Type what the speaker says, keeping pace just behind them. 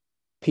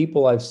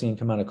people I've seen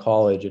come out of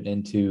college and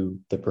into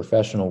the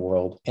professional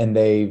world, and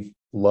they've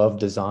loved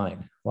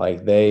design.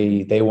 Like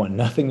they want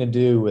nothing to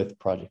do with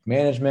project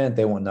management.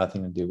 They want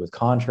nothing to do with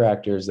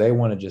contractors. They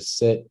want to just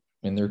sit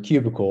in their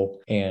cubicle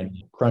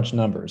and crunch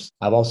numbers.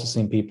 I've also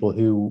seen people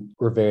who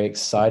were very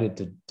excited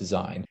to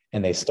design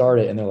and they start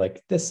it and they're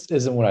like, this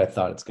isn't what I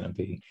thought it's going to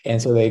be.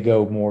 And so they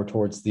go more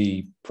towards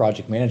the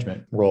project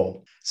management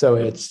role. So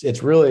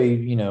it's really,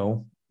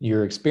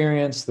 your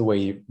experience, the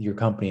way your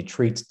company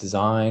treats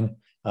design,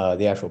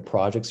 the actual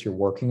projects you're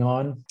working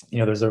on.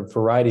 There's a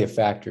variety of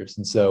factors.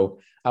 And so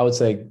I would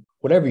say,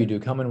 whatever you do,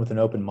 come in with an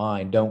open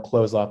mind. Don't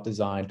close off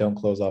design. Don't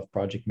close off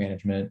project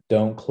management.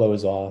 Don't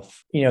close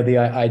off, the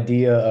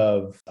idea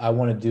of I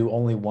want to do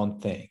only one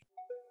thing.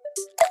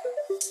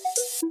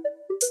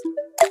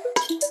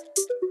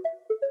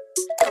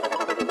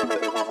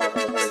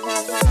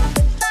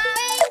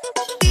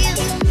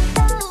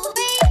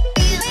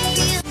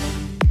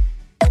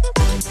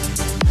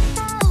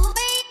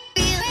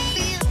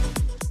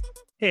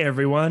 Hey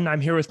everyone,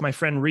 I'm here with my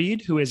friend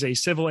Reid, who is a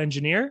civil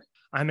engineer.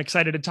 I'm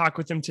excited to talk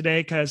with him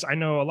today because I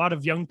know a lot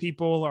of young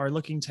people are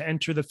looking to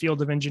enter the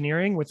field of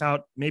engineering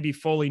without maybe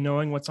fully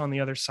knowing what's on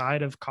the other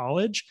side of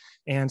college.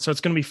 And so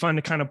it's going to be fun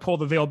to kind of pull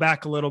the veil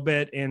back a little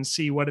bit and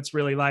see what it's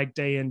really like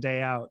day in,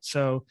 day out.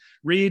 So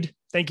Reid,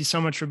 thank you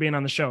so much for being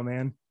on the show,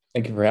 man.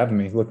 Thank you for having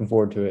me. Looking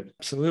forward to it.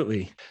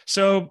 Absolutely.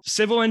 So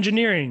civil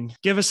engineering,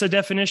 give us a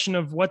definition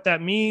of what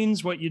that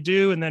means, what you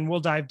do, and then we'll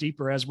dive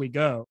deeper as we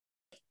go.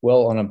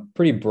 Well, on a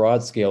pretty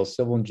broad scale,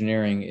 civil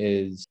engineering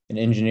is an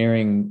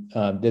engineering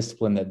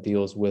discipline that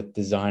deals with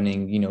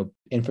designing,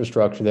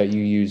 infrastructure that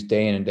you use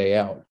day in and day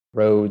out.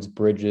 Roads,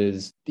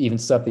 bridges, even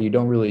stuff that you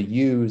don't really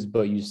use,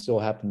 but you still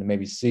happen to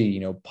maybe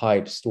see,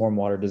 pipes,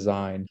 stormwater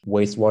design,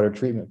 wastewater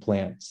treatment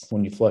plants.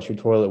 When you flush your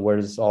toilet, where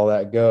does all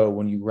that go?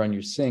 When you run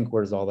your sink,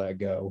 where does all that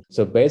go?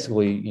 So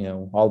basically,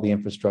 all the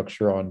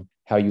infrastructure on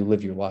how you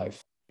live your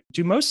life.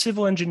 Do most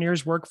civil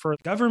engineers work for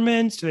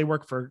governments? Do they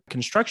work for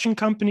construction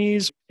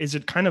companies? Is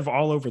it kind of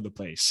all over the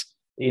place?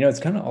 It's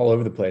kind of all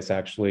over the place,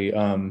 actually.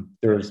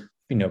 There's,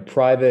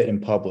 private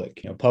and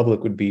public.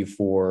 Public would be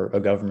for a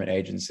government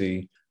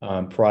agency.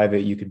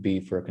 Private, you could be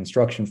for a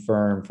construction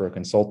firm, for a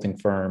consulting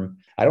firm.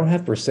 I don't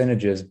have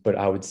percentages, but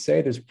I would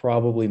say there's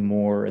probably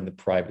more in the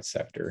private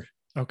sector.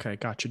 Okay,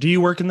 gotcha. Do you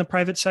work in the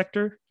private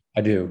sector? I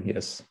do,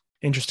 yes.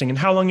 Interesting. And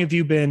how long have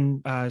you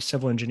been a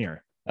civil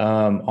engineer?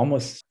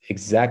 Almost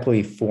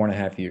exactly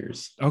 4.5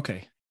 years.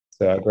 Okay.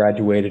 So I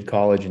graduated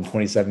college in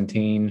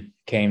 2017,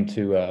 came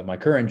to my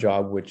current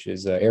job, which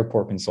is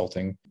airport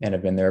consulting, and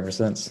have been there ever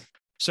since.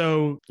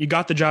 So you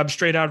got the job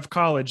straight out of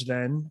college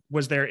then.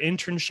 Was there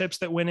internships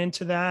that went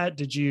into that?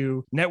 Did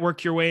you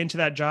network your way into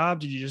that job?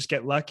 Did you just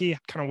get lucky?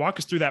 Kind of walk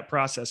us through that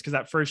process, because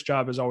that first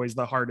job is always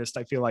the hardest,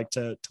 I feel like,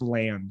 to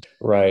land.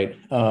 Right.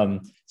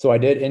 So I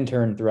did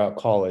intern throughout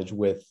college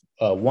with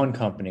one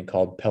company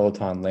called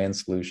Peloton Land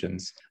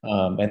Solutions,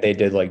 and they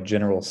did like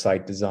general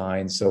site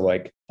design. So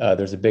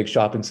there's a big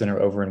shopping center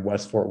over in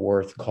West Fort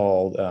Worth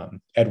called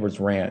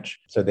Edwards Ranch.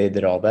 So they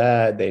did all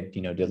that. They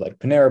did like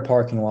Panera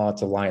parking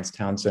lots, Alliance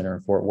Town Center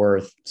in Fort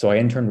Worth. So I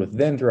interned with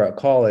them throughout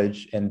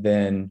college, and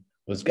then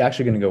was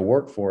actually going to go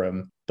work for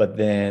them. But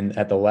then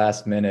at the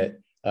last minute,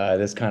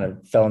 this kind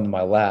of fell into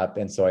my lap,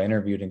 and so I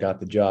interviewed and got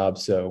the job.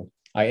 So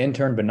I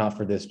interned, but not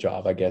for this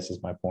job, I guess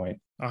is my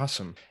point.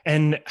 Awesome.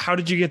 And how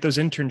did you get those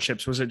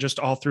internships? Was it just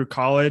all through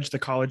college? The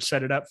college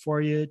set it up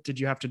for you? Did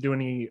you have to do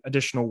any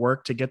additional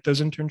work to get those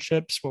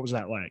internships? What was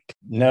that like?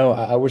 No,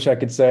 I wish I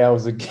could say I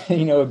was a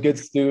good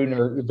student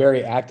or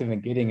very active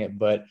in getting it,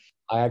 but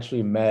I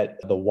actually met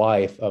the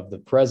wife of the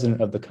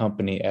president of the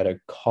company at a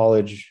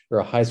college or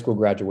a high school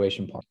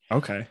graduation party.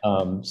 Okay.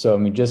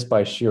 So just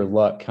by sheer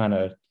luck, kind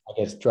of, I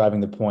guess, driving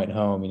the point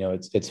home,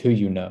 it's who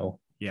you know.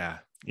 Yeah.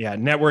 Yeah.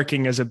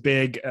 Networking is a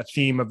big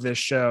theme of this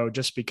show,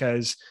 just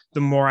because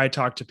the more I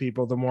talk to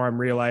people, the more I'm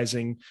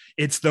realizing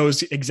it's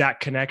those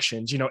exact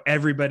connections.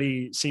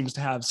 Everybody seems to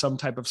have some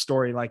type of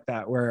story like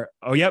that where,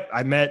 oh, yep,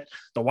 I met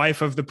the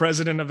wife of the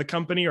president of the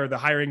company or the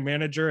hiring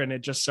manager, and it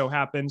just so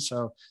happened.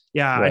 So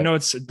yeah, right. I know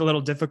it's a little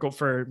difficult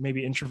for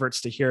maybe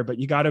introverts to hear, but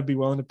you got to be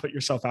willing to put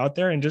yourself out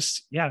there and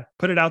just,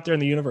 put it out there in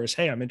the universe.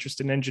 Hey, I'm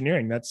interested in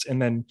engineering.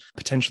 And then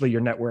potentially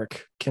your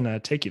network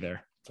can take you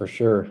there. For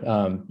sure.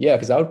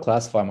 Because I would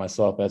classify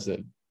myself as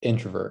an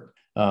introvert.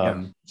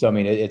 So,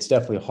 it's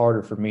definitely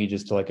harder for me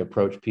just to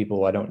approach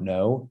people I don't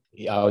know.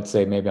 I would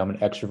say maybe I'm an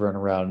extrovert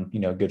around,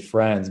 good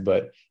friends,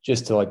 but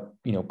just to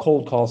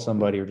cold call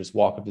somebody or just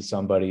walk up to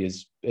somebody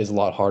is a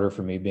lot harder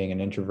for me being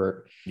an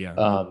introvert.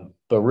 Yeah.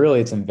 But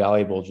really it's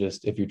invaluable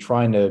just if you're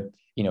trying to,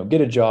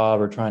 get a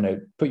job or trying to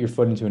put your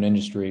foot into an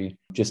industry,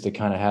 just to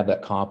kind of have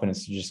that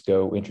confidence to just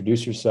go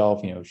introduce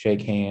yourself,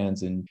 shake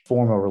hands and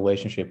form a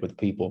relationship with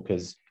people,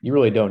 because you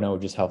really don't know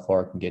just how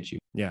far it can get you.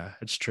 Yeah,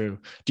 it's true.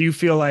 Do you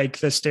feel like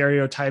the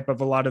stereotype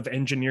of a lot of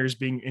engineers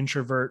being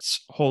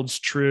introverts holds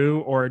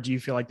true, or do you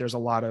feel like there's a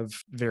lot of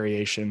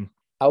variation?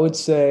 I would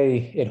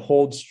say it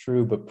holds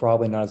true, but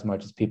probably not as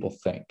much as people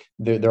think.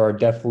 There are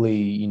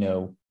definitely,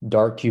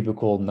 dark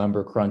cubicle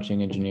number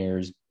crunching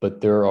engineers,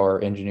 but there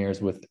are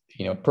engineers with,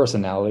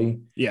 personality,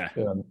 Yeah.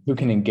 who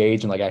can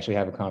engage and like actually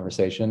have a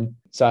conversation.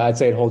 So I'd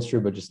say it holds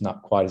true, but just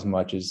not quite as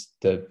much as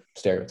the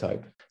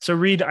stereotype. So,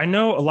 Reid, I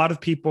know a lot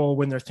of people,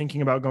 when they're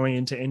thinking about going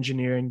into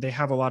engineering, they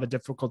have a lot of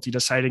difficulty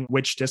deciding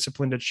which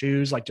discipline to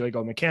choose. Like, do I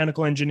go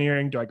mechanical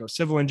engineering? Do I go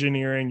civil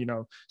engineering?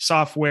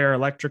 Software,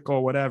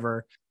 electrical,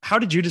 whatever. How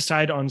did you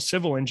decide on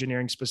civil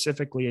engineering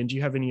specifically? And do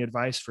you have any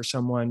advice for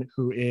someone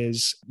who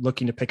is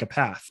looking to pick a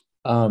path?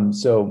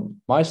 So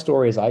my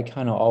story is I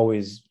kind of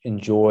always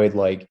enjoyed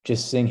like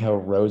just seeing how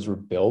roads were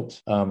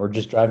built, or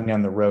just driving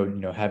down the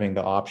road, having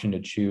the option to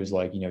choose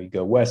like, you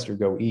go west or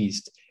go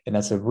east. And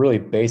that's a really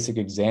basic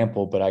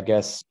example, but I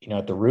guess,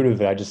 at the root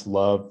of it, I just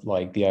love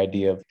like the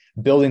idea of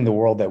building the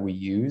world that we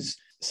use.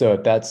 So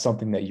if that's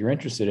something that you're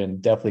interested in,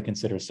 definitely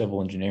consider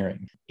civil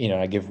engineering.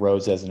 I give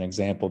roads as an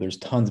example. There's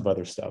tons of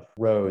other stuff,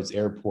 roads,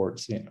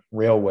 airports,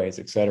 railways,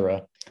 et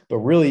cetera. But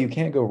really, you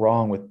can't go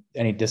wrong with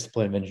any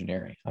discipline of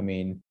engineering. I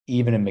mean,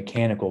 even in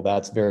mechanical,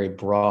 that's very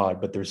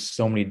broad, but there's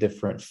so many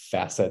different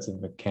facets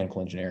of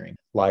mechanical engineering.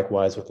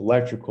 Likewise with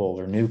electrical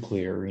or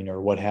nuclear,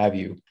 or what have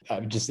you.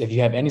 Just if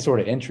you have any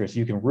sort of interest,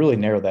 you can really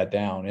narrow that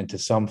down into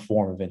some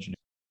form of engineering.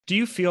 Do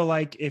you feel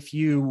like if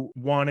you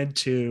wanted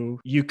to,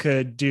 you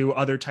could do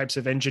other types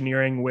of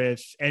engineering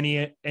with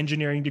any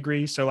engineering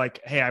degree? So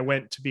like, hey, I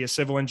went to be a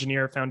civil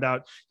engineer, found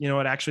out,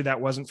 what, actually that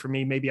wasn't for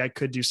me. Maybe I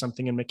could do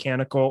something in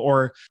mechanical.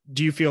 Or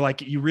do you feel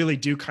like you really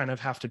do kind of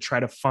have to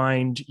try to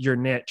find your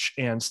niche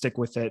and stick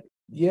with it?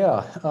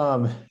 Yeah,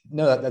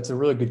 no, that's a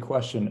really good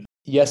question.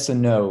 Yes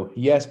and no.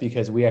 Yes,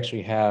 because we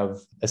actually have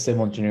a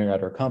civil engineer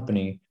at our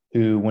company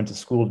who went to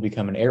school to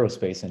become an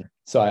aerospace engineer.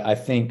 So I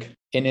think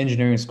in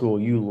engineering school,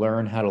 you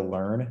learn how to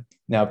learn.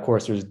 Now, of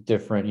course, there's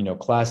different,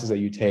 classes that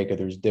you take, or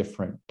there's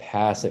different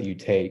paths that you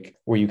take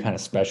where you kind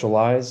of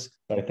specialize.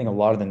 But I think a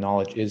lot of the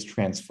knowledge is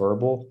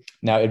transferable.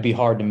 Now, it'd be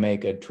hard to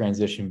make a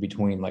transition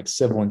between like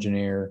civil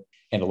engineer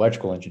and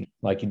electrical engineer.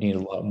 Like you need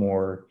a lot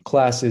more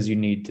classes. You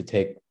need to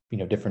take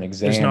different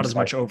exams. There's not as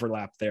much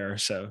overlap there.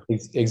 So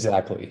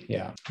exactly.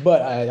 Yeah.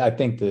 But I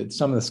think that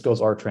some of the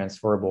skills are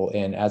transferable.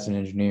 And as an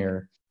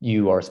engineer,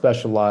 you are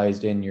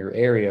specialized in your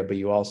area, but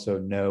you also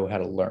know how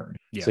to learn.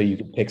 Yeah. So you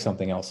can pick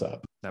something else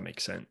up. That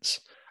makes sense.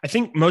 I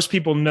think most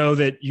people know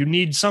that you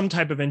need some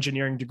type of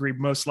engineering degree,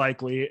 most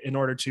likely, in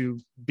order to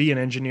be an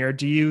engineer.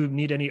 Do you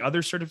need any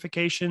other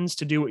certifications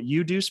to do what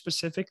you do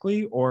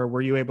specifically, or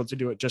were you able to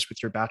do it just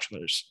with your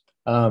bachelor's?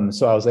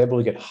 So I was able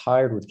to get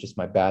hired with just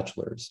my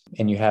bachelor's,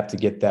 and you have to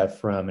get that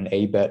from an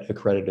ABET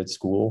accredited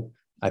school.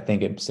 I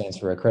think it stands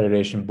for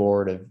Accreditation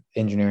Board of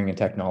Engineering and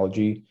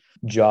Technology.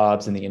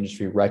 Jobs in the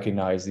industry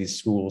recognize these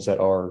schools that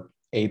are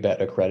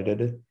ABET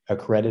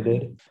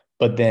accredited.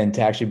 But then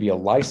to actually be a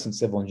licensed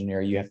civil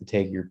engineer, you have to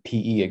take your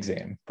PE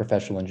exam,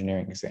 professional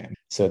engineering exam.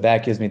 So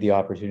that gives me the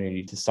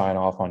opportunity to sign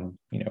off on,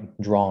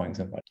 drawings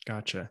and what.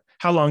 Gotcha.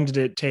 How long did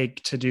it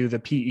take to do the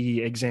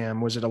PE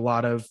exam? Was it a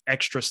lot of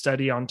extra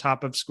study on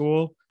top of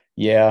school?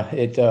 Yeah,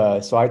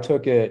 so I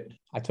took it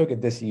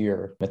this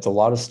year. It's a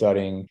lot of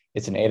studying.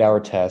 It's an 8-hour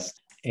test.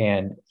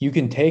 And you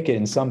can take it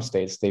in some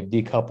states, they've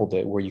decoupled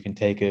it where you can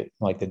take it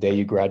like the day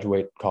you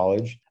graduate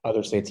college.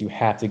 Other states, you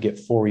have to get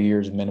 4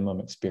 years minimum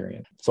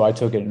experience. So I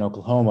took it in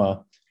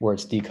Oklahoma where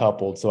it's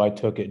decoupled. So I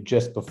took it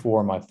just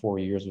before my 4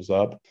 years was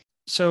up.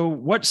 So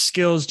what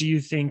skills do you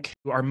think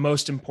are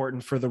most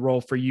important for the role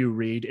for you,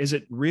 Reid? Is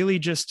it really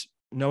just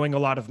knowing a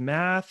lot of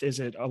math? Is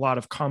it a lot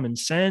of common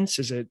sense?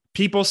 Is it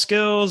people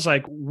skills?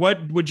 Like,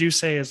 what would you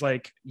say is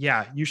like,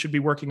 yeah, you should be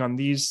working on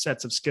these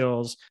sets of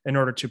skills in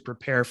order to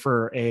prepare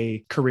for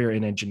a career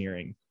in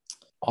engineering?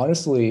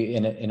 Honestly,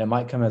 and it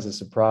might come as a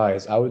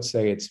surprise, I would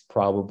say it's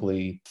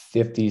probably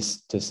 50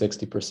 to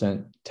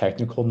 60%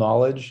 technical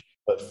knowledge,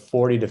 but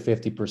 40 to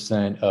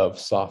 50% of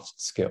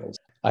soft skills.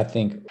 I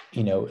think,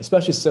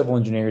 especially civil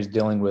engineers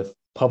dealing with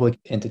public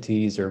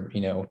entities or,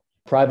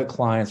 private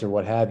clients or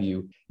what have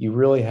you, you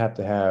really have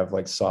to have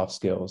like soft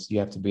skills. You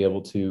have to be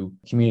able to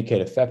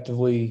communicate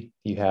effectively.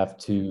 You have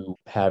to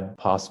have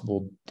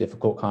possible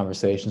difficult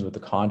conversations with the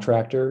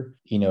contractor.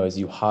 As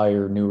you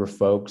hire newer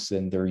folks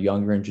and they're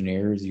younger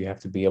engineers, you have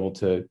to be able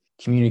to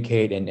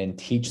communicate and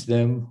teach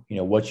them,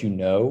 what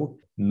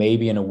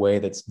maybe in a way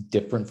that's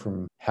different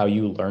from how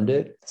you learned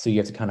it. So you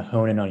have to kind of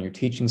hone in on your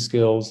teaching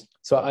skills.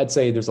 So I'd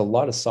say there's a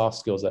lot of soft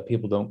skills that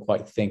people don't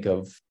quite think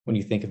of when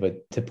you think of a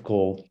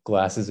typical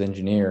glasses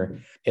engineer.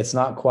 It's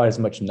not quite as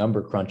much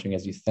number crunching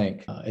as you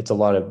think. It's a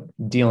lot of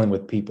dealing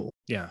with people.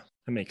 Yeah.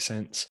 That makes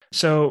sense.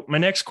 So my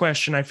next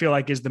question, I feel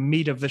like, is the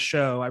meat of the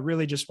show. I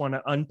really just want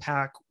to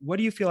unpack, what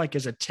do you feel like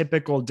is a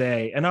typical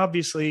day? And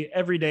obviously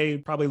every day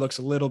probably looks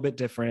a little bit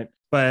different.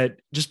 but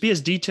just be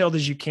as detailed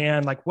as you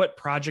can. Like, what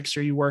projects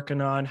are you working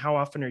on? How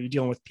often are you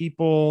dealing with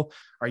people?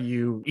 Are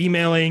you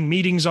emailing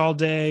meetings all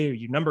day? Are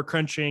you number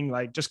crunching?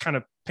 Like, just kind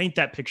of paint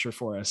that picture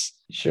for us.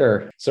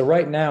 Sure. So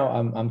right now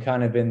I'm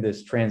kind of in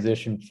this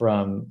transition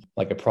from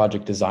like a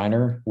project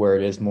designer where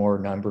it is more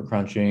number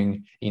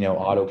crunching,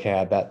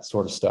 AutoCAD, that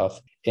sort of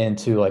stuff,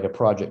 into like a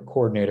project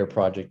coordinator,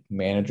 project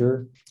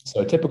manager.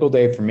 So a typical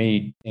day for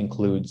me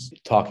includes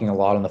talking a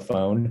lot on the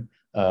phone,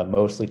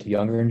 mostly to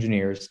younger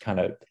engineers, kind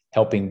of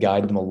helping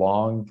guide them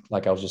along,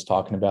 like I was just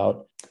talking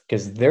about,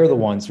 because they're the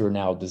ones who are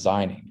now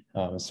designing.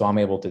 So I'm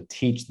able to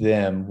teach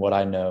them what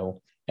I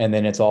know. And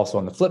then it's also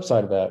on the flip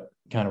side of that,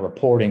 kind of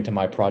reporting to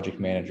my project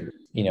manager,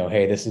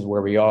 hey, this is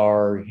where we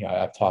are.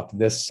 I've talked to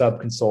this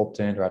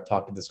sub-consultant or I've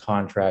talked to this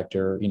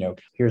contractor,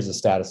 here's the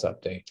status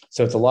update.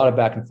 So it's a lot of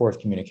back and forth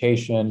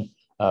communication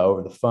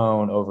over the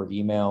phone, over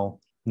email,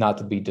 not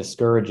to be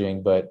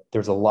discouraging, but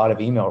there's a lot of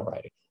email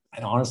writing.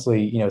 And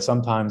honestly,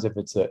 sometimes if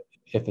it's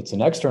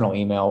an external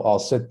email, I'll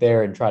sit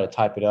there and try to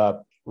type it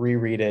up,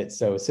 reread it.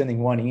 So sending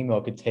one email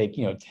could take,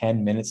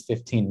 10 minutes,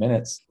 15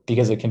 minutes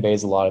because it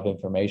conveys a lot of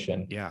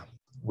information. Yeah.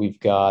 We've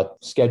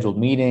got scheduled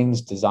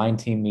meetings, design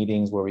team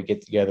meetings where we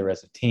get together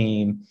as a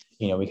team.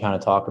 We kind of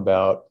talk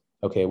about,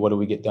 okay, what do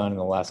we get done in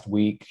the last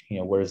week?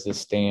 Where does this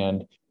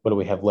stand? What do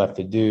we have left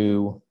to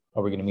do?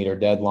 Are we going to meet our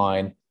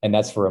deadline? And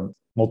that's for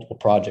multiple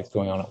projects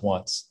going on at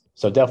once.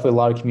 So definitely a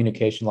lot of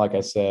communication, like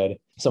I said.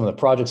 Some of the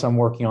projects I'm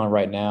working on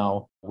right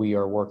now, we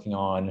are working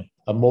on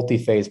a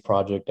multi-phase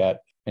project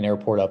at an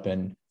airport up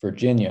in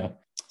Virginia.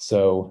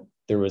 So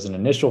there was an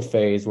initial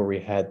phase where we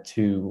had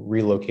to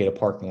relocate a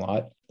parking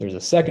lot. There's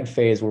a second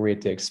phase where we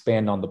had to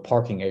expand on the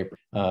parking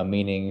apron,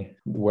 meaning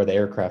where the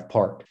aircraft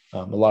park.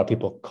 A lot of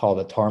people call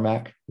it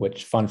tarmac,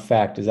 which, fun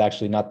fact, is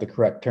actually not the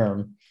correct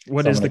term.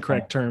 What is the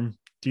correct term?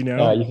 Do you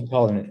know? You can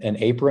call it an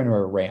apron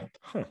or a ramp.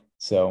 Huh.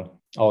 So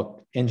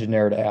I'll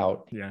engineer it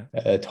out. Yeah.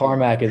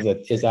 Tarmac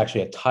is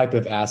actually a type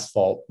of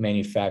asphalt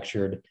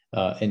manufactured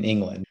in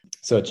England.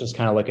 So it's just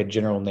kind of like a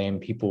general name.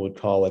 People would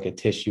call like a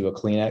tissue a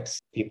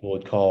Kleenex. People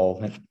would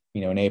call,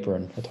 an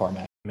apron a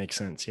tarmac. Makes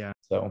sense. Yeah.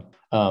 So,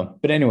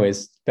 but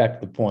anyways, back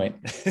to the point.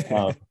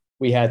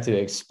 We had to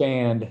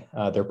expand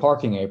their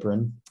parking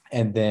apron.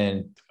 And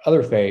then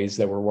other phase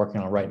that we're working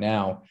on right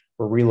now,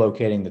 we're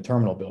relocating the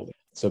terminal building.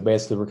 So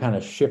basically, we're kind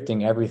of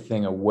shifting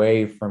everything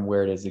away from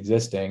where it is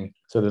existing.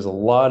 So there's a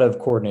lot of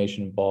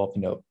coordination involved,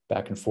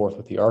 back and forth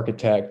with the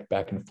architect,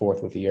 back and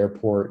forth with the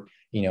airport,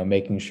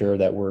 making sure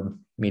that we're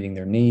meeting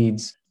their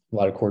needs. A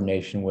lot of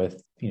coordination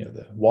with,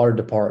 the water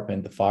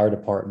department, the fire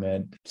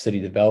department, city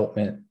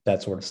development,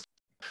 that sort of stuff.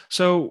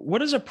 So what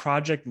does a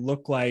project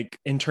look like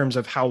in terms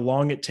of how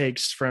long it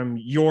takes from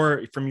your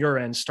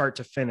end, start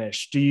to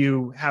finish? Do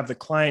you have the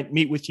client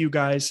meet with you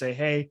guys, say,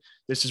 hey,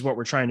 this is what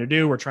we're trying to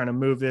do. We're trying to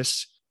move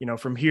this,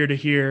 from here to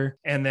here.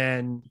 And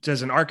then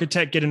does an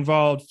architect get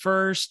involved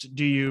first?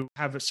 Do you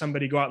have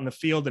somebody go out in the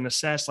field and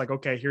assess, like,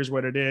 okay, here's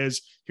what it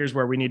is, here's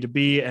where we need to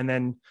be. And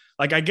then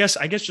I guess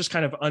just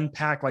kind of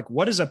unpack, like,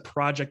 what does a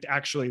project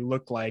actually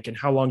look like and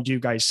how long do you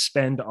guys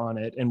spend on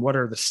it? And what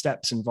are the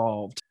steps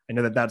involved? I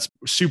know that that's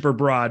super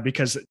broad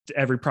because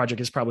every project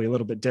is probably a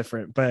little bit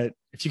different, but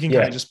if you can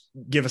kind of just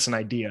give us an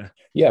idea.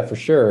 Yeah, for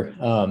sure.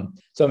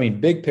 So,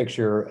 big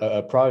picture,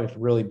 a project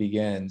really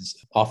begins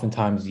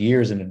oftentimes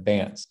years in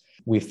advance.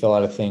 We fill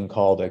out a thing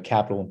called a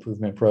capital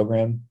improvement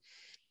program,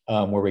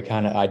 where we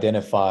kind of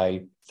identify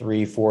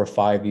 3, 4,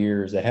 5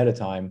 years ahead of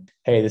time.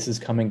 Hey, this is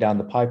coming down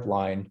the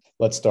pipeline.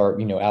 Let's start,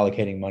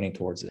 allocating money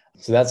towards it.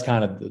 So that's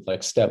kind of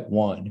like step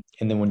one.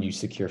 And then when you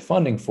secure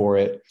funding for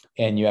it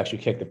and you actually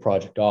kick the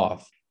project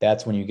off,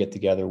 that's when you get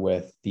together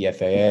with the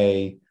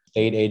FAA,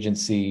 state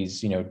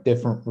agencies,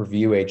 different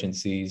review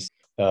agencies,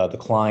 the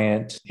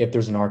client, if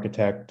there's an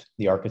architect,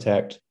 the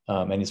architect,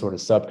 any sort of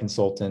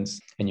sub-consultants,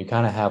 and you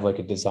kind of have like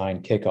a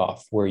design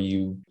kickoff where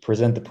you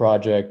present the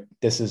project.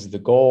 This is the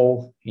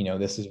goal,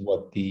 this is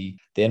what the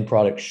end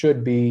product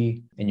should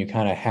be. And you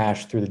kind of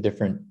hash through the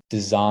different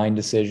design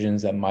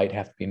decisions that might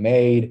have to be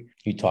made.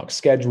 You talk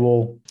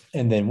schedule.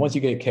 And then once you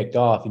get it kicked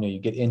off, you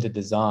get into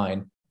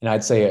design. And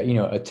I'd say,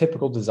 a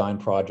typical design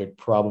project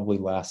probably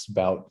lasts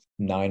about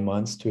 9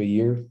 months to a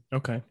year.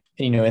 Okay.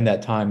 And, in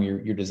that time,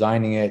 you're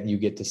designing it, you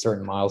get to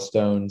certain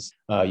milestones,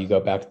 you go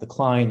back to the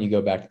client, you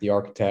go back to the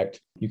architect,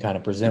 you kind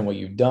of present what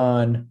you've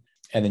done,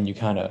 and then you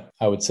kind of,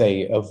 I would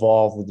say,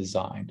 evolve the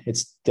design.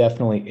 It's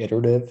definitely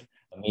iterative,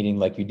 meaning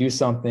like you do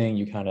something,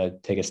 you kind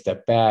of take a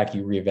step back,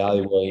 you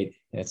reevaluate.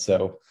 And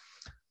so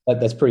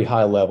that's pretty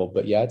high level,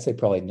 but yeah, I'd say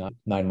probably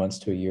 9 months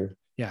to a year.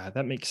 Yeah,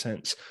 that makes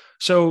sense.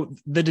 So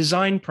the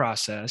design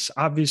process,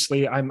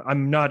 obviously,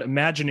 I'm not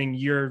imagining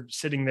you're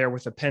sitting there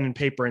with a pen and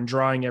paper and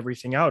drawing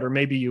everything out, or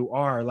maybe you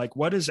are. Like,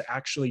 what does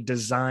actually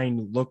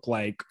design look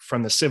like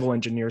from the civil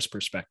engineer's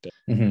perspective?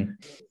 Mm-hmm.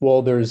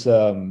 Well, there's,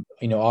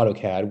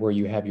 AutoCAD where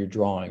you have your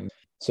drawings.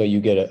 So you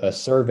get a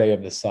survey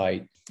of the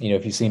site.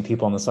 If you've seen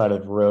people on the side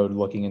of the road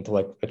looking into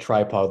like a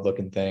tripod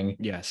looking thing,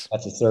 yes,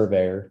 that's a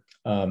surveyor.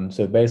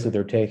 So basically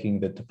they're taking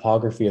the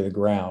topography of the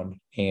ground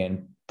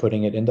and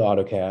putting it into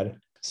AutoCAD.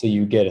 So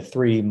you get a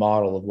 3D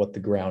model of what the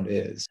ground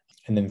is.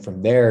 And then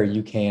from there,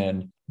 you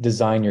can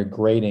design your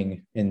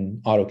grading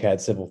in AutoCAD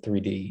Civil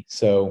 3D.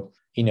 So,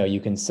 you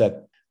can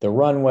set the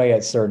runway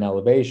at certain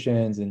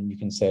elevations and you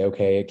can say,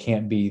 okay, it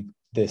can't be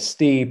this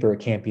steep or it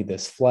can't be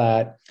this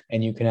flat.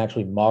 And you can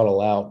actually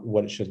model out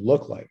what it should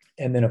look like.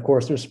 And then, of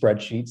course, there's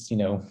spreadsheets,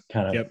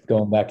 kind of Yep.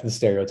 going back to the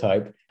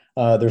stereotype.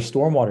 There's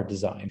stormwater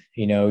design.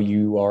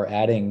 You are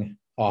adding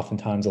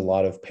oftentimes a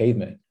lot of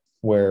pavement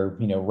where,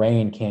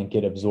 rain can't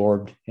get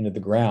absorbed into the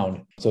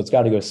ground. So it's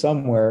got to go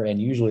somewhere. And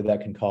usually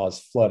that can cause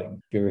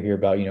flooding. If you ever hear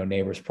about,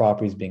 neighbors'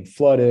 properties being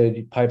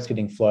flooded, pipes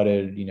getting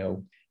flooded,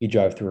 you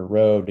drive through a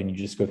road and you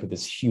just go through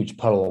this huge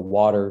puddle of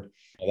water.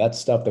 That's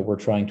stuff that we're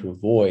trying to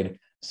avoid.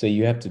 So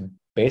you have to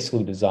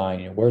basically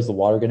design, where's the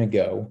water going to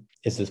go?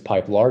 Is this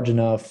pipe large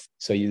enough?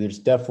 So there's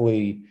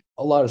definitely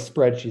a lot of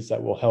spreadsheets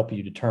that will help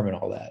you determine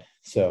all that.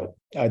 So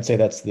I'd say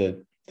that's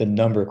the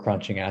number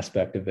crunching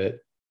aspect of it.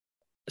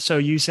 So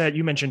you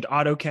mentioned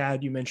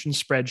AutoCAD, you mentioned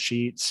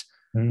spreadsheets.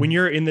 When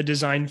you're in the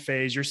design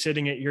phase, you're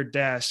sitting at your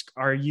desk.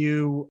 Are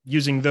you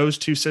using those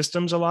two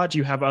systems a lot? Do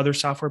you have other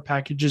software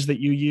packages that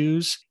you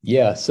use?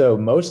 Yeah. So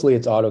mostly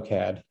it's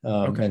AutoCAD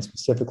Okay. and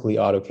specifically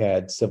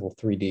AutoCAD Civil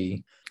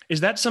 3D. Is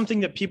that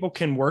something that people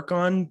can work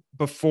on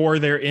before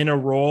they're in a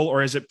role?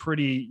 Or is it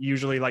pretty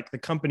usually like the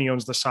company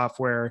owns the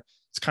software?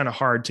 It's kind of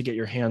hard to get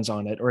your hands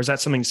on it. Or is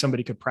that something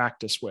somebody could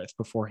practice with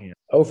beforehand?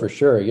 Oh, for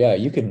sure. Yeah.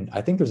 You can,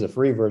 I think there's a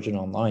free version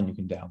online you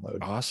can download.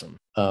 Awesome.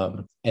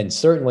 And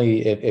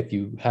certainly if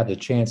you had the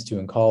chance to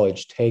in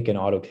college, take an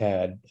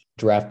AutoCAD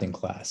drafting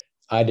class.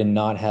 I did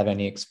not have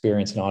any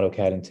experience in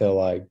AutoCAD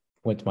until I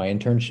went to my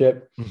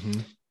internship. Mm-hmm.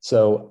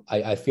 So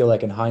I feel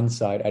like in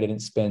hindsight, I didn't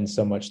spend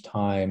so much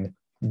time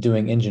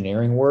doing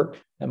engineering work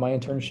at my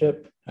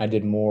internship. I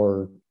did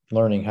more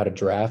learning how to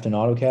draft in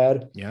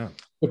AutoCAD, Yeah.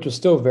 which was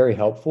still very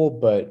helpful,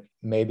 but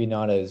maybe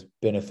not as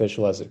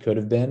beneficial as it could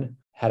have been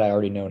had I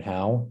already known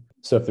how.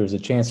 So if there's a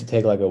chance to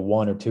take like a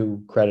 1 or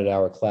 2 credit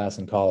hour class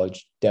in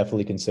college,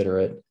 definitely consider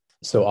it.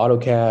 So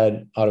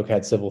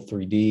AutoCAD Civil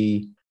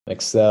 3D,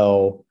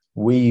 Excel,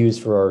 we use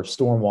for our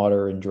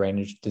stormwater and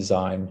drainage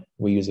design,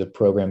 we use a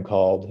program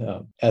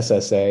called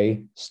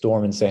SSA,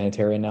 Storm and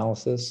Sanitary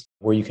Analysis,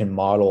 where you can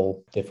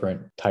model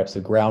different types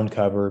of ground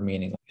cover,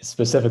 meaning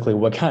specifically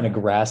what kind of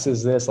grass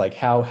is this? Like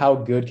how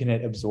good can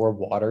it absorb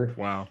water?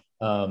 Wow.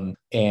 And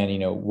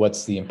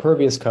what's the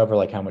impervious cover?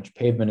 Like how much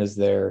pavement is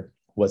there?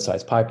 What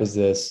size pipe is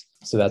this?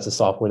 So that's a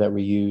software that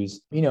we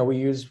use. We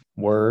use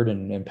Word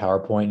and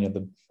PowerPoint,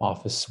 the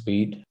Office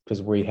suite,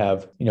 because we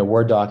have,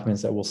 Word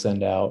documents that we'll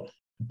send out,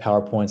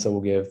 PowerPoints that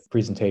we'll give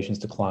presentations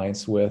to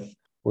clients with.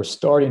 We're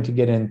starting to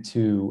get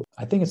into,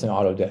 I think it's an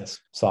Autodesk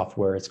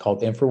software. It's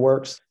called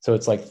InfraWorks. So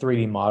it's like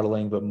 3D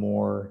modeling, but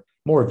more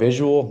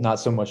visual, not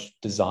so much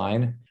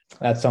design.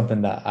 That's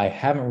something that I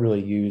haven't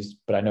really used,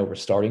 but I know we're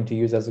starting to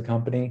use as a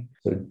company.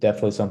 So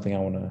definitely something I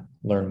want to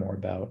learn more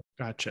about.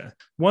 Gotcha.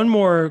 One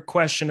more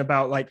question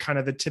about like kind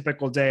of the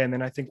typical day, and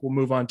then I think we'll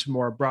move on to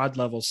more broad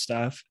level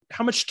stuff.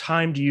 How much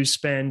time do you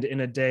spend in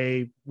a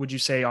day, would you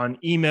say, on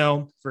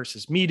email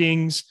versus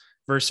meetings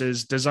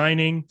versus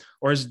designing?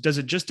 Or does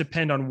it just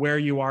depend on where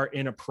you are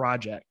in a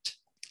project?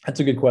 That's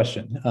a good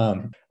question.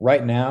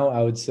 Right now,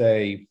 I would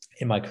say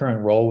in my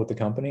current role with the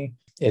company,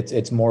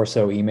 it's more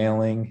so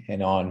emailing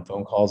and on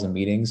phone calls and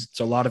meetings. It's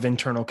a lot of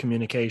internal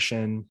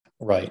communication.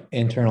 Right,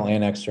 internal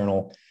and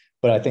external.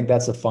 But I think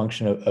that's a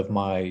function of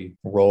my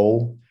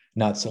role,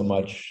 not so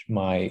much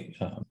my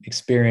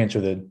experience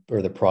or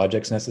the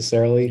projects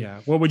necessarily. Yeah.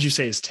 What would you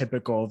say is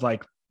typical of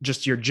like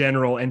just your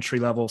general entry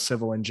level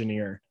civil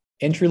engineer?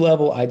 Entry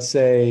level, I'd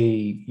say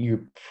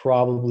you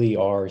probably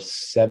are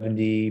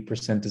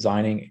 70%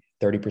 designing,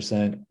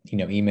 30%,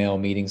 email,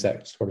 meetings,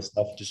 that sort of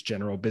stuff. Just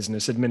general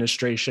business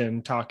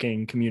administration,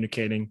 talking,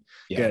 communicating.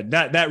 Yeah. Good.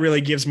 That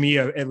really gives me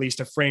at least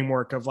a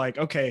framework of like,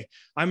 okay,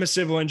 I'm a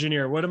civil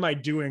engineer. What am I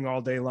doing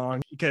all day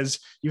long? Because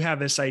you have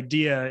this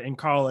idea in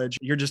college,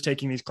 you're just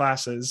taking these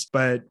classes,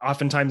 but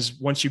oftentimes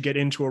once you get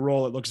into a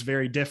role, it looks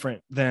very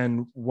different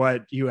than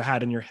what you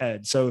had in your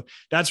head. So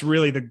that's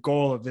really the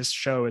goal of this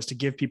show, is to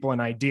give people an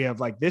idea of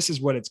like, this is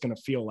what it's going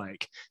to feel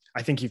like.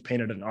 I think you've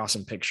painted an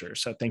awesome picture.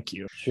 So thank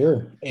you.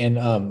 Sure. And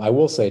I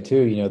will say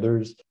too,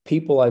 there's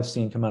people I've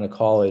seen come out of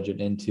college and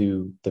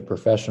into the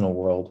professional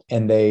world,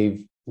 and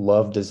they've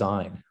loved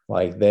design.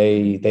 Like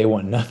they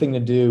want nothing to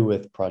do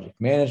with project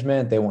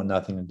management. They want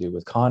nothing to do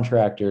with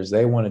contractors.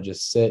 They want to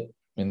just sit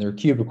in their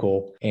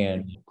cubicle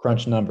and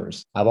crunch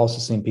numbers. I've also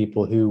seen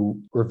people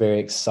who were very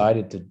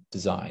excited to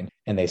design,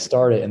 and they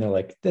start it and they're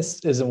like, this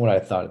isn't what I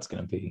thought it's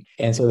going to be.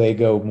 And so they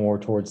go more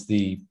towards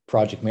the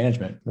project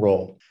management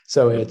role.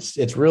 So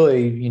it's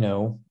really,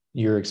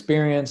 your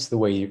experience, the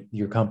way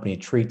your company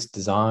treats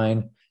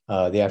design,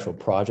 the actual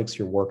projects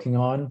you're working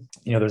on,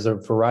 there's a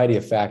variety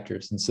of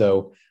factors. And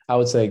so I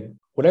would say,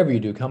 whatever you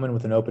do, come in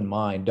with an open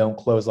mind. Don't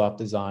close off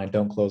design.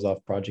 Don't close off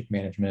project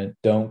management.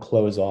 Don't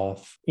close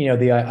off,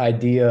 the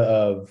idea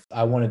of,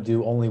 I want to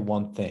do only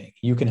one thing.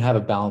 You can have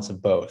a balance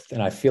of both.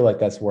 And I feel like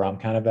that's where I'm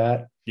kind of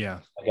at. Yeah.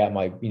 I got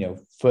my,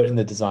 foot in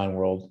the design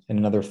world and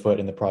another foot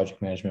in the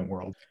project management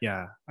world.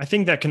 Yeah. I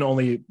think that can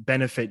only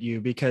benefit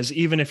you because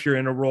even if you're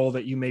in a role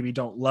that you maybe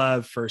don't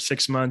love for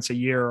 6 months, a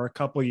year, or a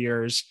couple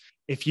years,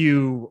 if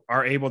you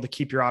are able to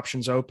keep your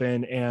options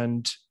open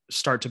and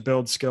start to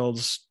build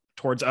skills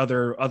towards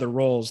other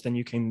roles, then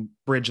you can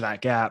bridge that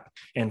gap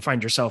and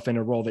find yourself in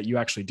a role that you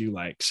actually do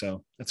like.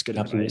 So that's good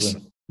advice.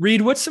 Absolutely.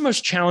 Reid, what's the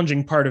most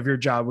challenging part of your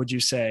job, would you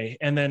say?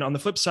 And then on the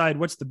flip side,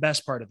 what's the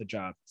best part of the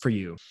job for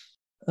you?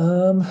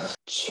 Um,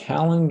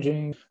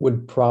 Challenging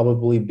would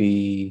probably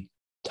be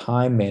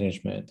time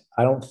management.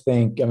 I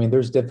mean,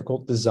 there's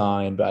difficult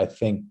design, but I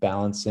think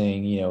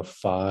balancing,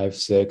 5,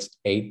 6,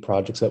 8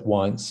 projects at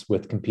once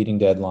with competing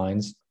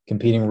deadlines,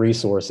 competing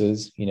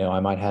resources. I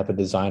might have a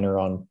designer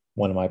on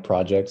one of my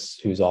projects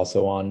who's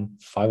also on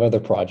 5 other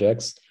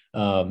projects.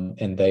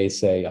 And they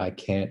say, I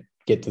can't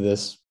get to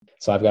this.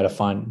 So I've got to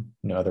find,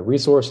 other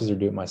resources or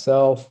do it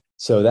myself.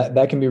 So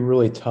that can be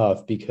really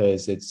tough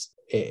because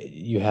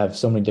you have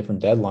so many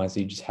different deadlines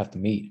that you just have to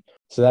meet.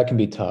 So that can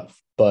be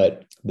tough.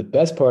 But the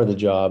best part of the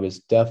job is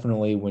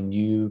definitely when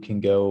you can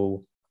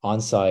go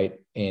on site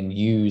and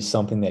use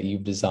something that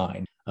you've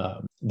designed.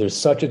 There's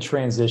such a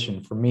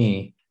transition for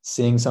me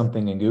seeing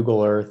something in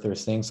Google Earth or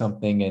seeing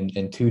something in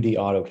 2D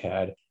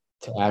AutoCAD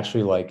to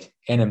actually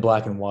and in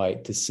black and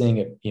white to seeing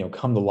it,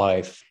 come to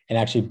life and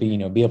actually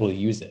be able to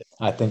use it.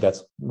 I think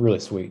that's really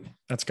sweet.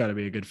 That's got to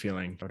be a good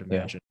feeling, I would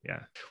imagine. Yeah. Yeah.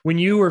 When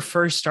you were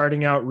first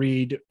starting out,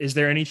 Reid, is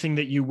there anything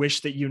that you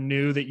wish that you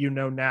knew that you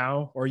know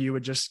now, or you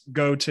would just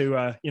go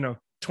to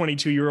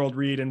 22-year-old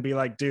Reid and be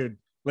like, dude,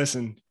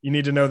 listen, you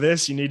need to know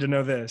this, you need to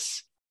know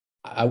this?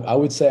 I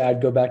would say I'd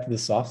go back to the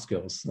soft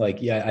skills.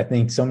 I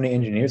think so many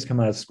engineers come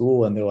out of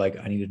school and they're like,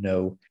 I need to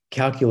know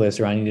calculus,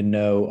 or I need to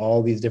know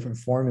all these different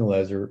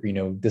formulas, or,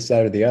 this,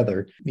 that, or the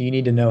other. You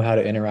need to know how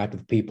to interact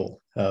with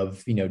people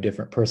of,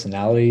 different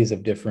personalities,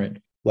 of different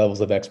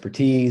levels of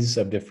expertise,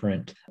 of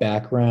different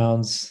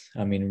backgrounds.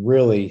 I mean,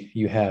 really,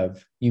 you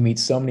meet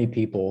so many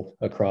people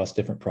across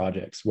different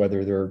projects,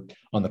 whether they're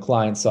on the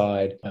client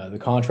side, the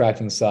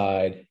contracting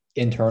side,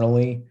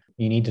 internally.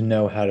 You need to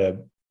know how to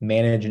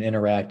manage and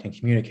interact and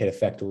communicate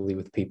effectively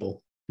with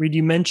people. Reid,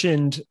 you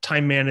mentioned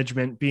time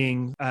management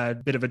being a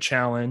bit of a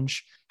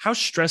challenge. How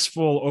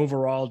stressful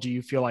overall do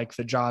you feel like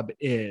the job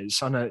is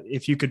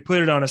if you could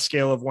put it on a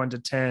scale of 1 to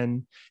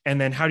 10,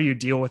 and then how do you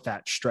deal with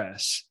that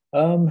stress?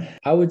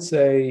 I would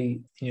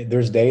say,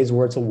 there's days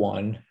where it's a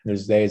 1,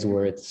 there's days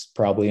where it's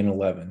probably an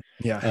 11.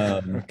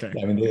 Yeah. Okay.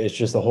 I mean, it's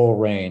just a whole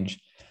range.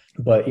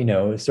 But,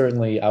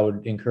 certainly I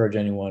would encourage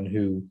anyone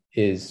who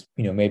is,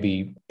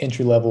 maybe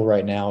entry level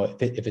right now,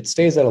 if it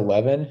stays at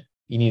 11,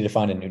 you need to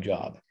find a new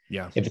job.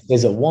 Yeah. If it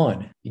stays at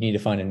 1, you need to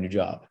find a new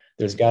job.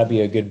 There's got to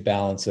be a good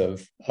balance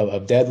of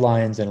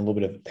deadlines and a little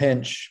bit of a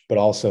pinch, but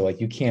also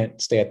you can't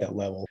stay at that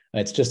level.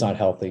 It's just not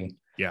healthy.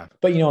 Yeah.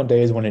 But, on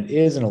days when it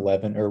is an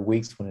 11, or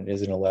weeks when it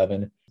is an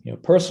 11,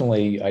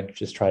 personally, I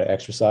just try to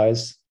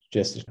exercise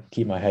just to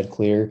keep my head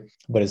clear.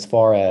 But as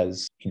far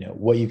as,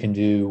 what you can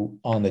do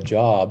on the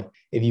job,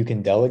 if you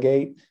can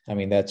delegate, I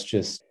mean, that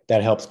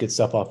helps get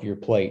stuff off your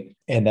plate.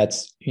 And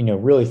that's,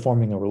 really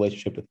forming a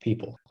relationship with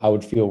people. I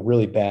would feel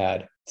really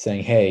bad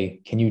saying,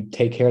 hey, can you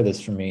take care of this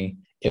for me?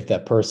 If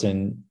that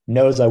person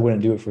knows I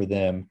wouldn't do it for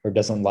them, or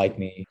doesn't like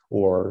me,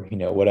 or,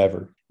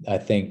 whatever. I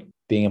think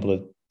being able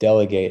to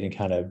delegate and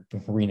kind of,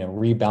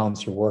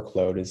 rebalance your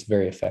workload is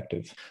very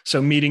effective.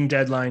 So meeting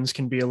deadlines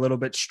can be a little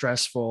bit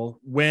stressful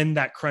when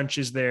that crunch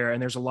is there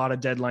and there's a lot of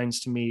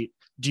deadlines to meet.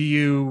 Do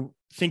you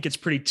think it's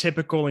pretty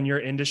typical in your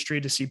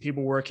industry to see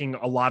people working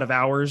a lot of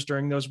hours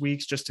during those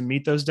weeks just to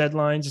meet those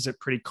deadlines? Is it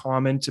pretty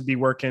common to be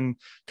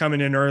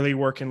coming in early,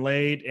 working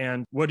late?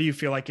 And what do you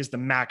feel like is the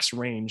max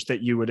range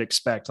that you would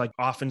expect?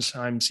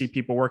 Oftentimes see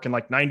people working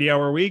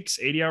 90-hour weeks,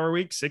 80-hour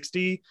weeks,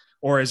 60,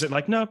 or is it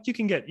no, you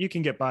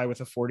can get by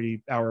with a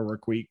 40-hour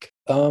work week?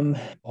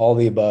 All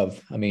the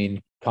above. I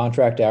mean,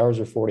 contract hours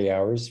are 40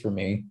 hours for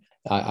me.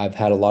 I've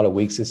had a lot of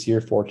weeks this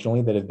year,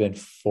 fortunately, that have been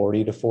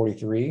 40 to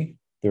 43.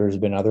 There's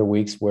been other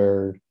weeks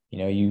where,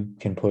 you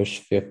can push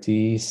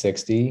 50,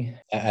 60.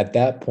 At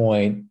that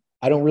point,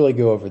 I don't really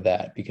go over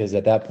that, because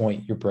at that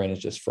point, your brain is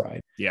just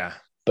fried. Yeah.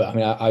 But I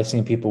mean, I've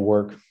seen people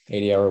work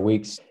 80-hour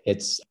weeks.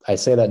 I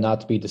say that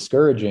not to be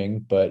discouraging,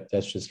 but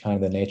that's just kind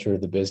of the nature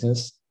of the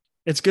business.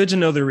 It's good to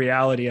know the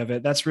reality of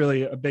it. That's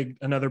really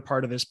another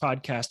part of this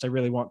podcast I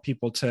really want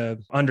people to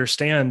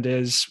understand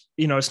is,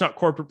 it's not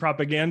corporate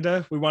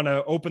propaganda. We want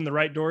to open the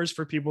right doors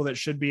for people that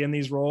should be in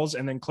these roles,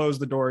 and then close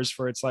the doors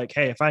for it's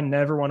hey, if I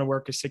never want to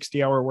work a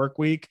 60-hour work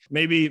week,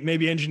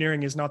 maybe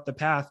engineering is not the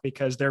path,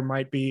 because it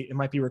might be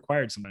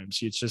required sometimes.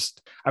 It's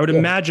just, I would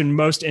imagine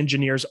most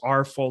engineers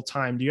are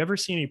full-time. Do you ever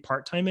see any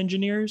part-time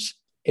engineers?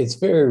 It's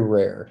very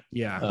rare.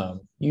 Yeah.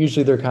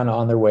 Usually they're kind of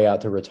on their way out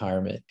to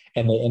retirement,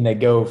 and they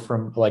go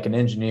from an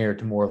engineer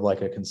to more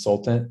of a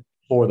consultant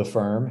for the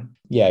firm.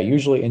 Yeah,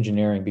 usually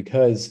engineering,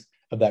 because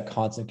of that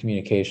constant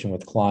communication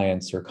with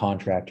clients or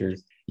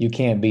contractors. You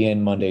can't be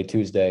in Monday,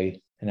 Tuesday,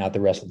 and out the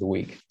rest of the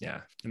week.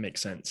 Yeah, it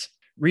makes sense.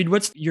 Reid,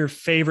 what's your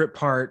favorite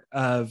part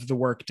of the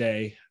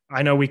workday?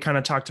 I know we kind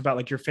of talked about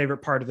like your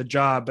favorite part of the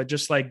job, but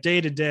just like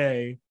day to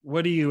day,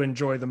 what do you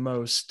enjoy the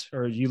most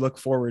or you look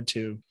forward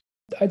to?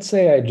 I'd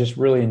say I just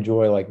really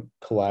enjoy like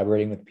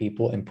collaborating with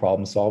people and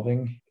problem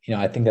solving.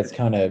 I think that's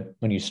kind of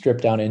when you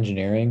strip down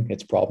engineering,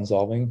 it's problem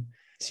solving.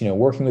 It's,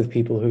 working with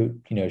people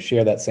who,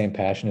 share that same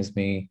passion as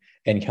me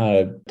and kind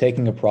of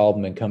taking a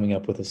problem and coming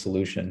up with a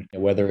solution,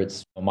 whether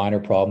it's a minor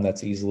problem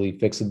that's easily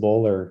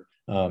fixable or,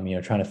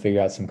 trying to figure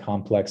out some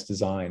complex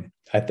design.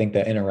 I think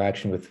that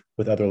interaction with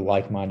other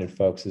like-minded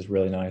folks is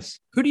really nice.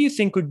 Who do you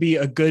think would be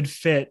a good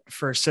fit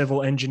for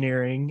civil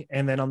engineering?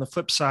 And then on the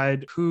flip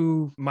side,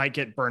 who might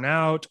get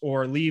burnout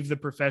or leave the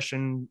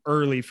profession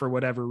early for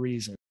whatever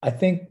reason? I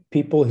think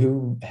people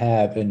who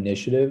have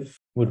initiative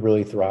would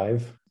really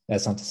thrive.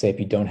 That's not to say if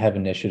you don't have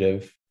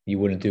initiative, you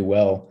wouldn't do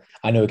well.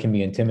 I know it can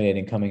be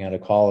intimidating coming out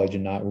of college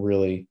and not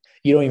really,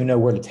 you don't even know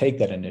where to take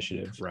that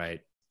initiative. Right.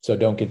 So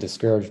don't get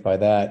discouraged by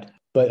that.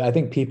 But I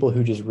think people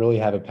who just really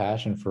have a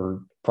passion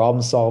for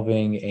problem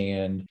solving,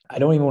 and I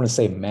don't even want to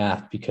say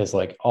math because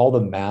like all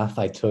the math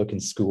I took in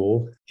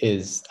school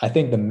is, I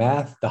think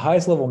the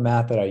highest level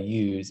math that I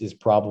use is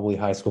probably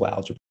high school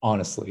algebra,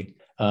 honestly.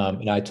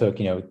 And I took,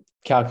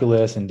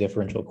 calculus and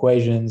differential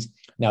equations.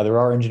 Now there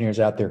are engineers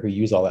out there who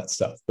use all that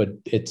stuff, but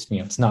it's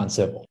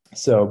non-civil.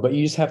 So, but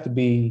you just have to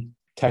be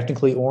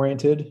technically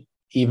oriented.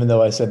 Even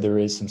though I said there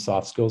is some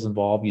soft skills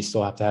involved, you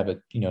still have to have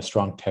a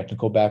strong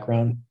technical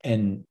background,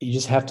 and you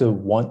just have to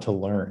want to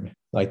learn.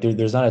 Like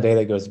there's not a day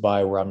that goes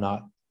by where I'm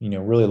not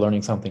really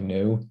learning something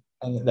new.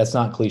 And that's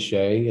not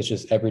cliche. It's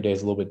just every day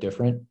is a little bit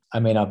different. I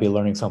may not be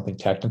learning something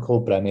technical,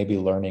 but I may be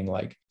learning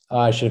like, oh,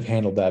 I should have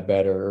handled that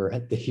better,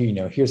 or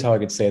here's how I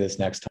could say this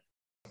next time.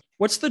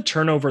 What's the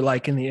turnover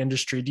like in the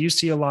industry? Do you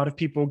see a lot of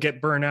people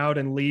get burnout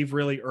and leave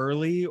really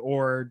early?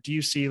 Or do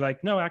you see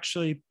like, no,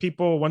 actually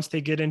people, once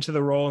they get into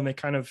the role and they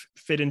kind of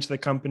fit into the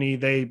company,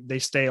 they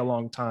stay a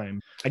long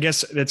time? I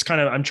guess it's kind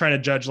of, I'm trying to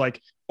judge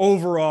like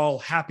overall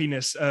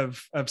happiness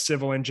of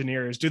civil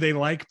engineers. Do they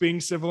like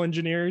being civil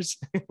engineers?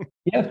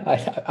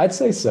 Yeah, I'd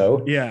say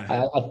so.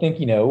 Yeah. I think,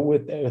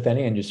 with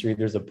any industry,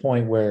 there's a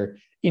point where,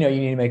 you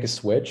need to make a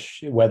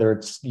switch, whether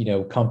it's,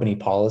 company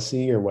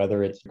policy or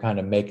whether it's kind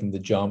of making the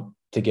jump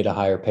to get a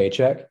higher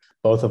paycheck,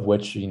 both of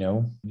which,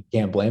 you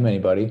can't blame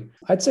anybody.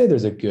 I'd say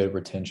there's a good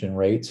retention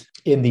rate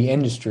in the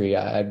industry.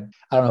 I don't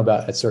know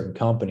about at certain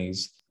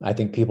companies. I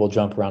think people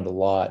jump around a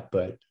lot,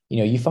 but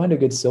you find a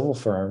good civil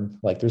firm,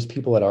 like there's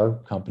people at our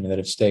company that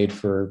have stayed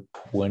for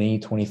 20,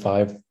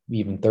 25,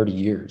 even 30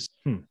 years.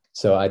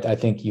 So I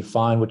think you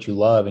find what you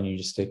love and you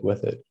just stick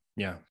with it.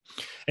 Yeah.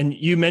 And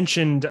you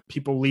mentioned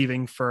people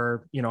leaving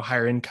for,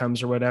 higher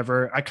incomes or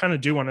whatever. I kind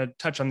of do want to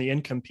touch on the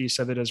income piece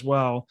of it as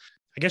well.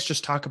 I guess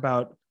just talk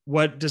about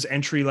what does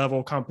entry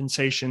level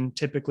compensation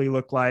typically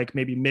look like,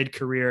 maybe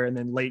mid-career and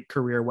then late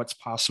career, what's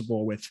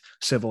possible with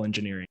civil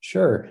engineering?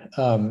 Sure.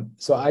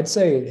 So I'd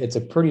say it's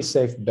a pretty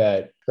safe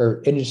bet,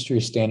 or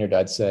industry standard.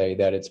 I'd say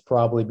that it's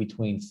probably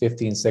between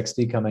 50 and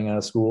 60 coming out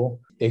of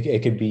school.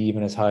 It could be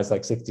even as high as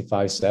like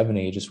 65,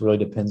 70. It just really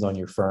depends on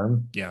your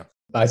firm. Yeah.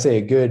 I say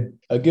a good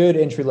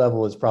entry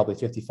level is probably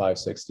 55,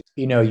 60.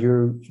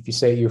 If you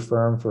stay at your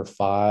firm for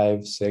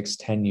 5, 6,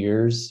 10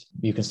 years,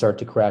 you can start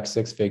to crack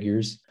six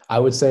figures. I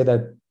would say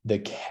that the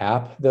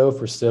cap though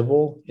for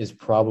civil is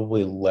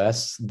probably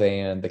less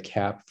than the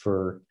cap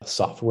for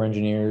software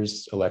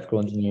engineers, electrical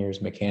engineers,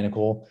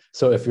 mechanical.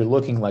 So if you're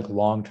looking like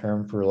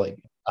long-term for like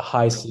a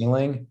high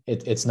ceiling,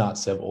 it's not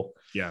civil.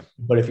 Yeah.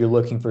 But if you're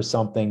looking for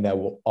something that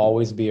will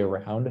always be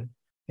around,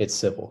 it's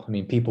civil. I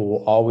mean, people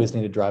will always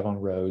need to drive on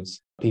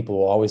roads. People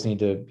will always need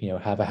to,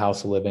 have a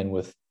house to live in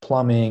with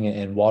plumbing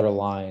and water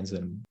lines,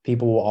 and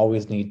people will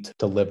always need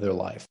to live their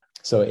life.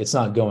 So it's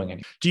not going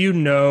anywhere. Do you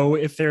know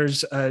if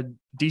there's a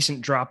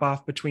decent drop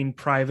off between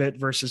private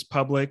versus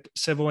public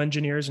civil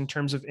engineers in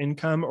terms of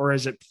income, or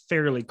is it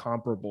fairly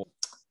comparable?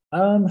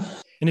 And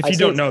if you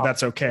don't know,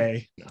 that's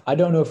okay. I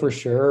don't know for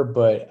sure,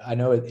 but I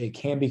know it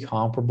can be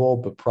comparable,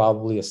 but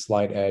probably a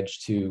slight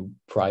edge to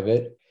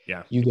private.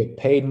 Yeah. You get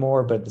paid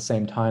more, but at the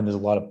same time, there's a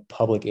lot of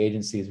public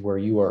agencies where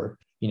you are,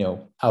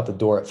 out the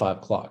door at 5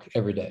 o'clock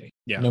every day,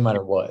 no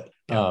matter what.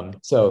 Yeah.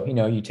 So,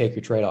 you take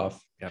your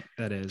trade-off. Yeah,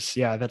 that is.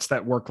 Yeah, that's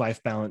that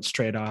work-life balance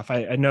trade-off.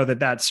 I know that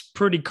that's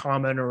pretty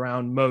common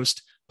around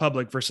most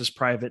public versus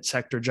private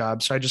sector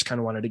jobs. So I just kind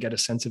of wanted to get a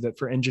sense of it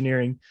for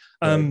engineering.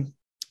 Right.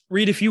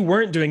 Reid, if you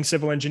weren't doing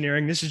civil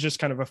engineering, this is just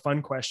kind of a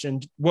fun question.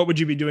 What would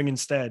you be doing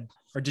instead?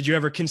 Or did you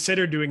ever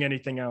consider doing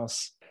anything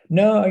else?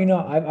 No,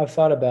 I've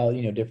thought about,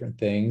 different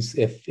things.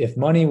 If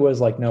money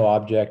was like no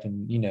object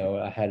and,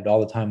 I had it all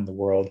the time in the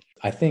world,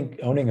 I think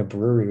owning a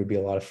brewery would be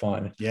a lot of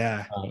fun.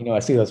 Yeah. I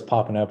see those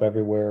popping up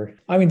everywhere.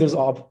 I mean, there's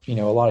all, a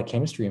lot of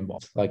chemistry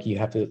involved. Like you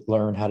have to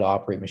learn how to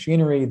operate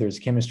machinery. There's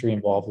chemistry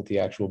involved with the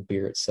actual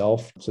beer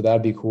itself. So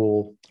that'd be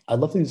cool. I'd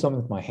love to do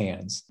something with my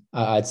hands.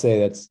 I'd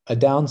say that's a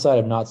downside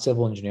of not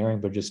civil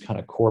engineering, but just kind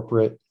of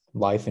corporate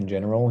life in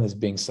general is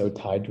being so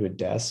tied to a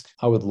desk.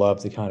 I would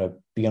love to kind of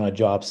be on a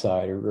job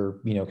site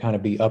or kind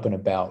of be up and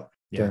about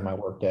during my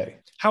work day.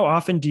 How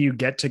often do you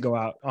get to go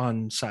out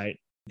on site?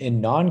 In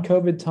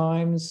non-COVID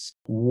times,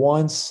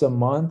 once a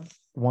month.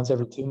 once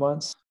every 2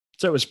 months.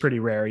 So it was pretty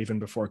rare even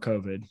before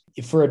COVID.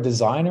 For a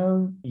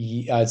designer,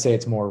 I'd say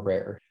it's more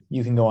rare.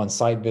 You can go on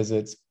site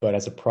visits, but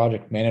as a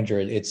project manager,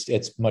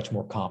 it's much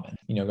more common.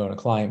 Going to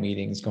client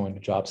meetings, going to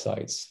job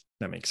sites.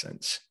 That makes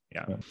sense.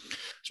 Yeah.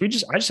 So I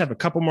just have a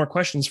couple more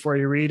questions for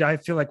you, Reid. I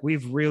feel like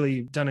we've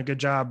really done a good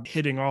job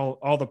hitting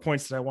all the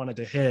points that I wanted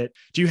to hit.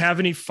 Do you have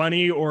any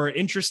funny or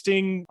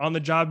interesting on the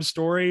job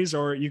stories,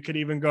 or you could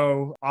even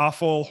go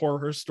awful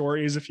horror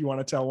stories if you want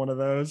to tell one of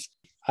those?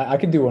 I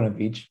can do one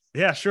of each.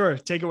 Yeah, sure.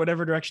 Take it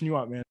whatever direction you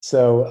want, man.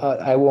 So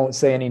I won't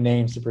say any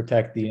names to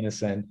protect the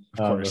innocent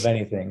of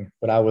anything,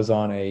 but I was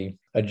on a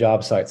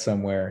job site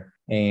somewhere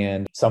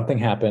and something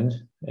happened,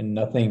 and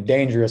nothing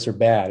dangerous or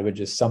bad, but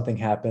just something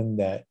happened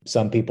that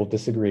some people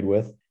disagreed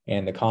with.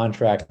 And the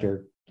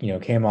contractor,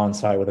 came on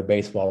site with a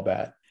baseball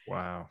bat.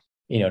 Wow.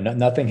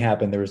 Nothing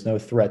happened. There was no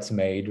threats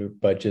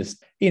made, but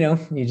just,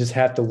 you just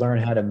have to learn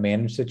how to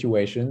manage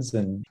situations.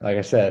 And like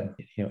I said,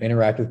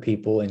 interact with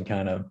people and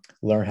kind of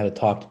learn how to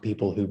talk to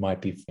people who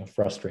might be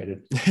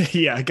frustrated.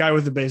 Yeah. A guy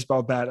with a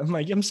baseball bat.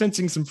 I'm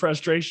sensing some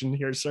frustration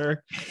here, sir.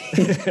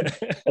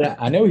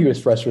 I know he was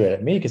frustrated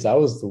at me because I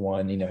was the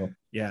one,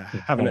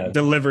 having to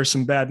deliver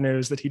some bad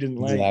news that he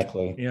didn't like.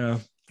 Exactly. Yeah.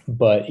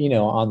 But,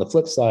 on the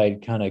flip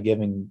side, kind of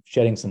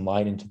shedding some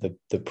light into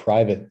the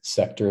private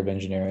sector of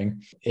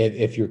engineering.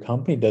 If your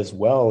company does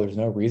well, there's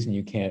no reason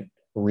you can't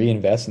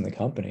reinvest in the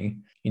company.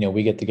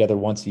 We get together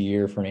once a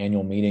year for an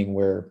annual meeting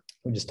where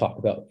we just talk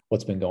about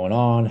what's been going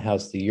on,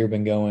 how's the year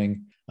been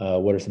going,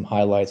 what are some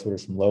highlights, what are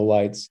some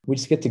lowlights. We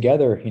just get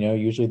together,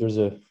 usually there's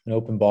an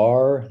open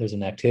bar, there's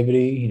an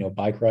activity,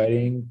 bike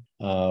riding.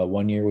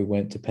 One year we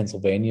went to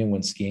Pennsylvania and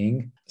went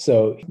skiing.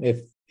 So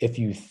if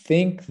you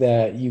think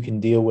that you can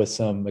deal with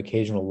some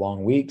occasional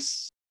long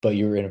weeks, but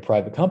you're in a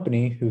private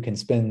company who can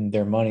spend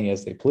their money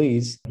as they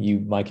please, you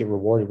might get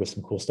rewarded with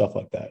some cool stuff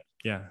like that.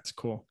 Yeah, it's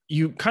cool.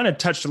 You kind of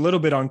touched a little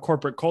bit on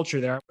corporate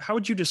culture there. How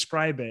would you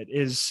describe it?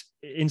 Is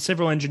in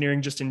civil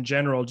engineering, just in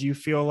general, do you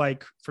feel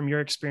like from your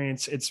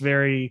experience, it's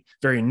very,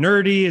 very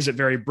nerdy? Is it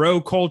very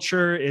bro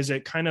culture? Is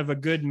it kind of a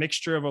good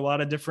mixture of a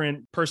lot of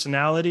different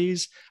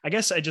personalities? I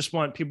guess I just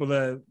want people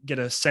to get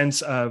a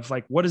sense of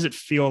what does it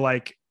feel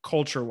like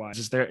culture wise?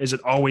 Is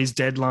it always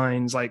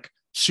deadlines, like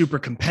super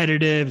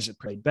competitive? Is it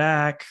played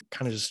back?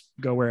 Kind of just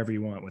go wherever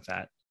you want with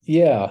that.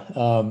 Yeah.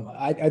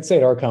 I'd say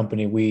at our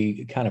company,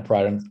 we kind of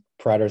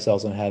pride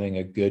ourselves on having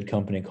a good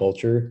company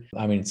culture.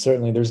 I mean,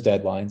 certainly there's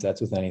deadlines,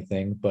 that's with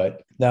anything,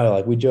 but no,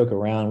 we joke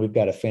around. We've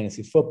got a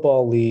fantasy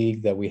football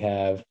league that we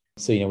have.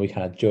 So, we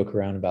kind of joke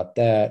around about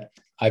that.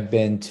 I've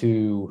been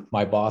to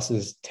my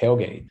boss's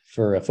tailgate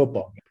for a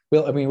football game.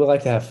 We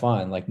like to have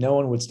fun. No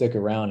one would stick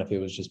around if it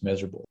was just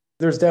miserable.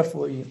 There's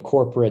definitely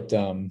corporate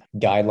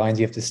guidelines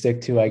you have to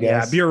stick to, I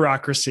guess. Yeah,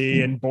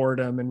 bureaucracy and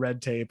boredom and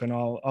red tape and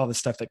all the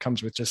stuff that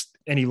comes with just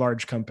any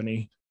large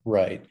company.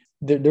 Right.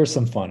 There's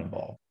some fun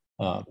involved.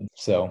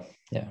 So,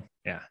 yeah.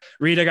 Yeah.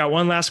 Reid, I got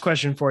one last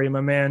question for you, my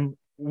man.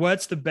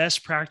 What's the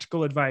best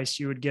practical advice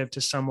you would give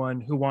to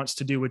someone who wants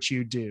to do what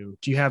you do?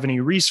 Do you have any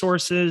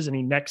resources,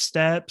 any next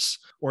steps,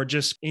 or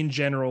just in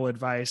general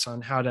advice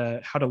on how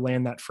to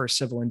land that first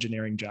civil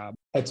engineering job?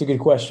 That's a good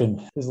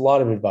question. There's a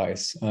lot of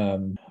advice.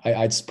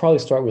 I'd probably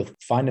start with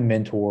find a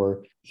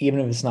mentor. Even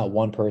if it's not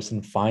one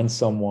person, find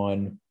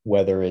someone,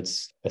 whether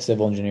it's a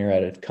civil engineer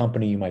at a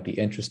company you might be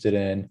interested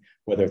in,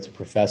 whether it's a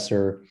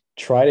professor.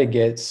 Try to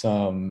get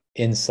some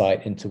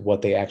insight into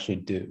what they actually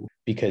do,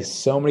 because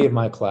so many of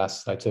my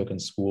classes I took in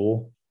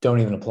school don't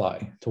even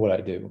apply to what I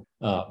do.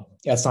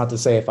 That's not to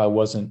say if I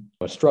wasn't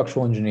a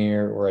structural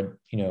engineer or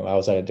I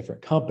was at a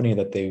different company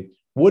that they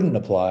wouldn't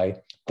apply,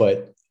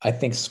 but I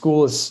think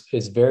school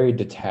is very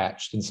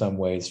detached in some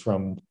ways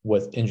from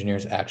what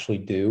engineers actually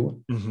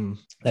do. Mm-hmm.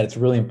 That it's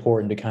really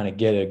important to kind of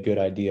get a good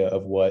idea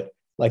of what,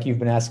 like you've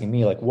been asking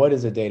me, what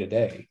is a day to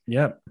day?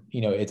 Yeah.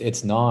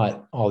 It's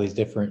not all these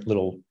different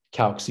little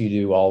calcs you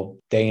do all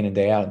day in and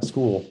day out in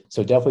school.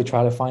 So definitely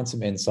try to find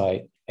some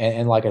insight.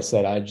 And like I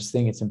said, I just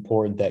think it's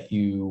important that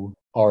you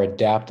are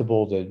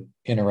adaptable to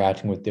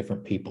interacting with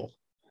different people.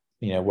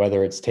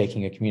 Whether it's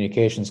taking a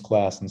communications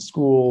class in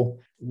school,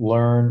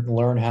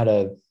 learn how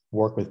to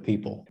work with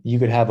people. You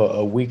could have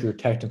a weaker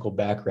technical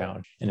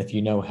background, and if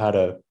you know how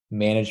to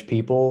manage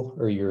people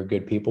or you're a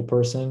good people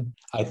person,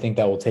 I think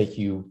that will take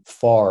you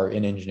far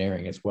in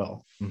engineering as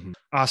well. Mm-hmm.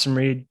 Awesome,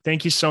 Reid.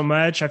 Thank you so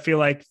much. I feel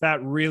like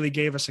that really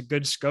gave us a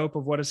good scope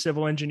of what a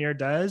civil engineer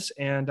does.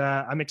 And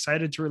I'm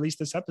excited to release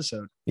this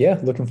episode. Yeah,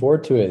 looking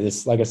forward to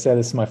it. Like I said,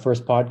 this is my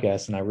first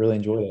podcast and I really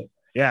enjoyed it.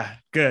 Yeah,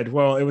 good.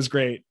 Well, it was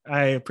great.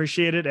 I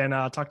appreciate it. And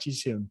I'll talk to you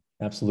soon.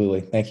 Absolutely.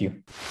 Thank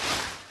you.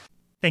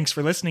 Thanks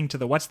for listening to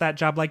the What's That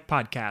Job Like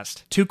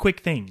podcast. 2 quick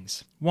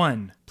things.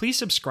 1, please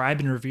subscribe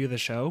and review the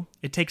show.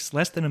 It takes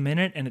less than a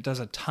minute and it does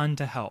a ton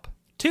to help.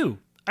 2,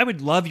 I would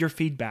love your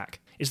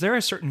feedback. Is there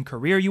a certain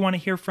career you want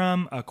to hear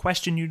from, a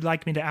question you'd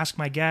like me to ask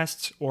my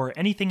guests, or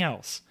anything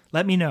else?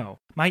 Let me know.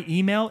 My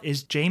email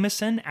is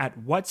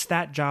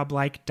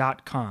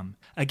jameson@whatsthatjoblike.com.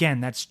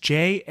 Again, that's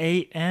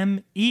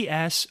JAMESON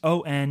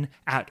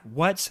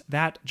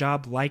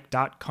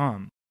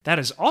 @whatsthatjoblike.com. That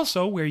is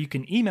also where you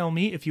can email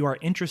me if you are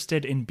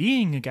interested in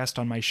being a guest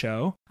on my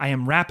show. I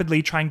am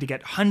rapidly trying to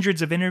get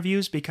hundreds of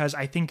interviews because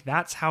I think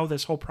that's how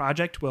this whole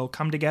project will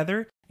come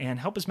together and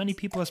help as many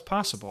people as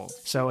possible.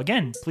 So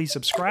again, please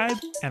subscribe,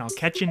 and I'll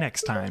catch you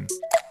next time.